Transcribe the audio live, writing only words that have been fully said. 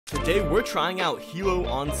Today we're trying out Hilo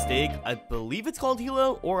on stake. I believe it's called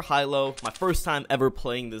Hilo or Hilo. My first time ever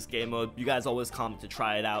playing this game mode. You guys always comment to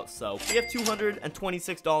try it out. So we have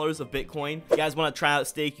 $226 of Bitcoin. If you guys want to try out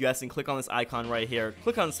stake, you guys can click on this icon right here.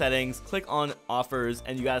 Click on settings, click on offers,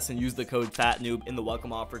 and you guys can use the code FATNOOB in the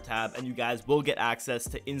welcome offer tab, and you guys will get access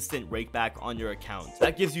to instant rake back on your account.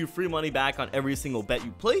 That gives you free money back on every single bet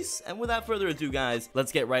you place. And without further ado, guys,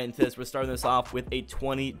 let's get right into this. We're starting this off with a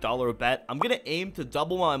 $20 bet. I'm gonna aim to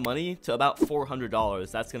double my money to about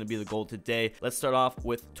 $400. That's gonna be the goal today. Let's start off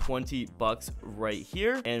with 20 bucks right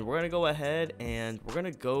here, and we're gonna go ahead and we're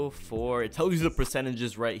gonna go for, it tells you the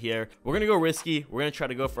percentages right here. We're gonna go risky. We're gonna try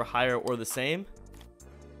to go for higher or the same.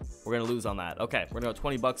 We're gonna lose on that. Okay, we're gonna go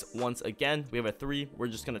 20 bucks once again. We have a 3. We're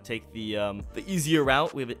just gonna take the easier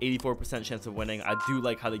route. We have an 84% chance of winning. I do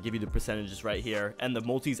like how they give you the percentages right here, and the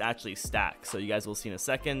multis actually stack, so you guys will see in a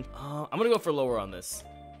second. I'm gonna go for lower on this.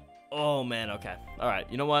 Oh man, okay. All right,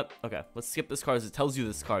 you know what? Okay, let's skip this card. It tells you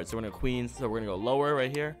this card. So we're gonna queen. So we're gonna go lower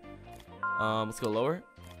right here. Let's go lower.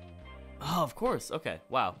 Oh, of course. Okay,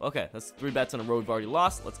 wow. Okay, that's 3 bets on a road we've already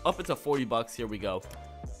lost. Let's up it to 40 bucks. Here we go.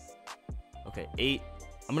 Okay, 8.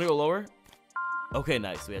 I'm gonna go lower. Okay,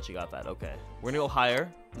 nice. We actually got that. Okay, we're gonna go higher.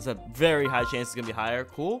 There's a very high chance it's gonna be higher.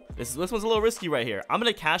 Cool. This one's a little risky right here. I'm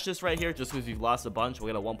gonna cash this right here just because we've lost a bunch.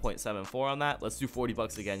 We'll get a 1.74 on that. Let's do 40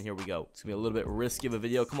 bucks again. Here we go. It's gonna be a little bit risky of a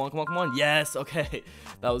video. Come on, come on, come on. Yes. Okay,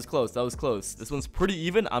 that was close. That was close. This one's pretty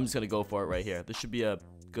even. I'm just gonna go for it right here. This should be a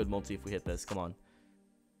good multi if we hit this. Come on.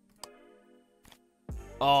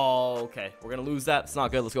 Oh, okay. We're gonna lose that. It's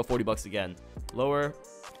not good. Let's go 40 bucks again. Lower.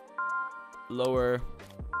 Lower.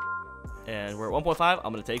 And we're at 1.5.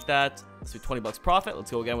 I'm gonna take that. Let's do 20 bucks profit.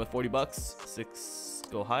 Let's go again with 40 bucks. 6.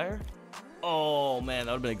 Go higher. Oh man,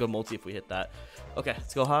 that would have been a good multi if we hit that. Okay,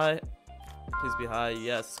 let's go high. Please be high.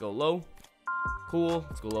 Yes. Let's go low. Cool.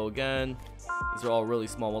 Let's go low again. These are all really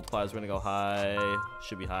small multipliers. We're gonna go high.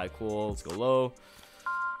 Should be high. Cool. Let's go low.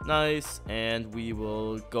 Nice. And we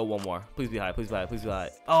will go one more. Please be high. Please be high. Please be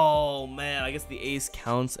high. Oh man, I guess the ace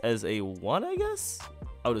counts as a 1, I guess.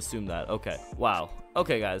 I would assume that. Okay. Wow.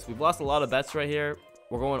 Okay, guys, we've lost a lot of bets right here.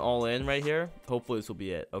 We're going all in right here. Hopefully this will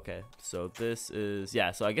be it. Okay, so this is,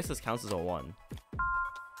 yeah, so I guess this counts as a 1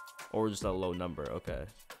 or just a low number. Okay,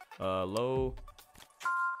 low.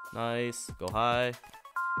 Nice. Go high.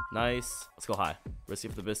 Nice. Let's go high. Risky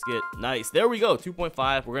for the biscuit. Nice. There we go.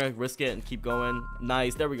 2.5. We're gonna risk it and keep going.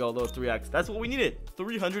 Nice. There we go. Low 3x. That's what we needed.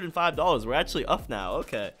 $305. We're actually up now.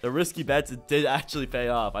 Okay. The risky bets did actually pay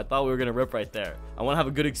off. I thought we were gonna rip right there. I want to have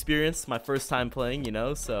a good experience. My first time playing, you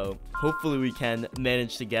know, so hopefully we can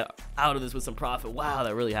manage to get out of this with some profit. Wow,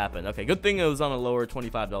 that really happened. Okay. Good thing it was on a lower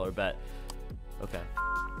 $25 bet. Okay.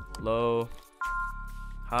 Low.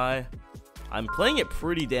 High. I'm playing it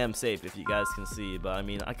pretty damn safe, if you guys can see, but I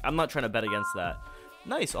mean, I'm not trying to bet against that.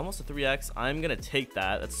 Nice, almost a 3x. I'm gonna take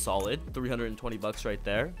that. That's solid. 320 bucks right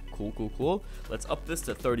there. Cool, cool, cool. Let's up this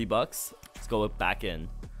to 30 bucks. Let's go back in.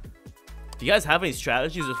 If you guys have any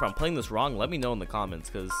strategies, or if I'm playing this wrong, let me know in the comments,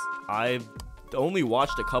 because I've only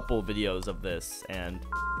watched a couple videos of this, and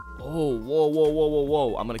oh, whoa, whoa, whoa, whoa,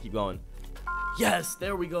 whoa. I'm gonna keep going. Yes,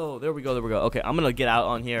 there we go. There we go. There we go. Okay, I'm gonna get out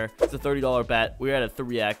on here. It's a $30 bet. We're at a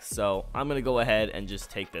 3x, so I'm gonna go ahead and just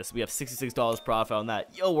take this. We have $66 profit on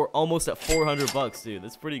that. Yo, we're almost at 400 bucks, dude.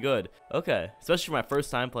 That's pretty good. Okay, especially for my first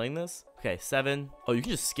time playing this. Okay, 7. Oh, you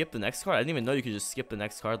can just skip the next card. I didn't even know you could just skip the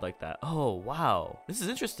next card like that. Oh, wow. This is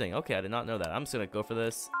interesting. Okay, I did not know that. I'm just gonna go for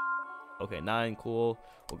this. Okay, 9. Cool.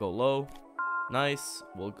 We'll go low. Nice.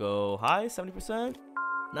 We'll go high. 70%.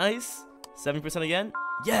 Nice. 70% again.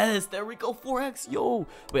 Yes, there we go. 4x. Yo,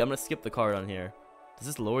 wait, I'm gonna skip the card on here. Does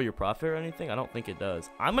this lower your profit or anything? I don't think it does.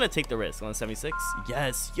 I'm gonna take the risk on 76.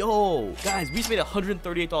 Yes. Yo, guys, we just made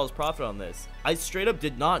 $138 profit on this. I straight up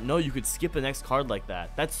did not know you could skip the next card like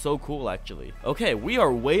that. That's so cool, actually. Okay, we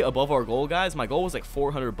are way above our goal, guys. My goal was like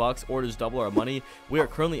 400 bucks or just double our money. We are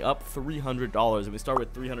currently up $300, and we start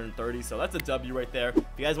with 330, so that's a W right there. If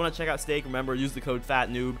you guys want to check out stake, remember, use the code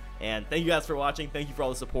FATNOOB. And thank you guys for watching. Thank you for all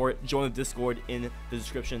the support. Join the Discord in the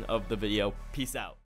description of the video. Peace out.